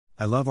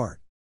I love art.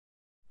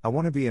 I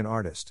want to be an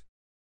artist.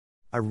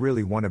 I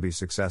really want to be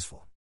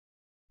successful.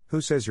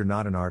 Who says you're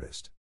not an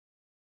artist?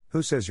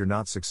 Who says you're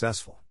not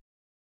successful?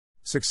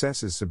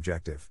 Success is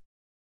subjective.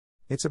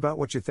 It's about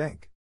what you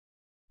think.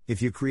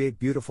 If you create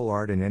beautiful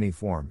art in any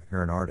form,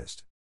 you're an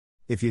artist.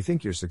 If you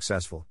think you're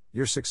successful,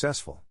 you're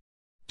successful.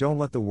 Don't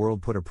let the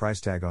world put a price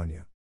tag on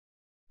you.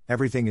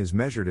 Everything is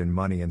measured in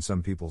money in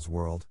some people's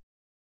world.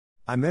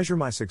 I measure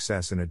my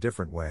success in a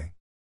different way.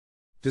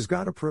 Does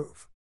God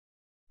approve?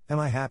 Am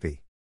I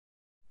happy?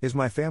 Is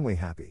my family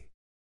happy?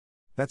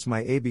 That's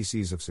my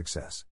ABCs of success.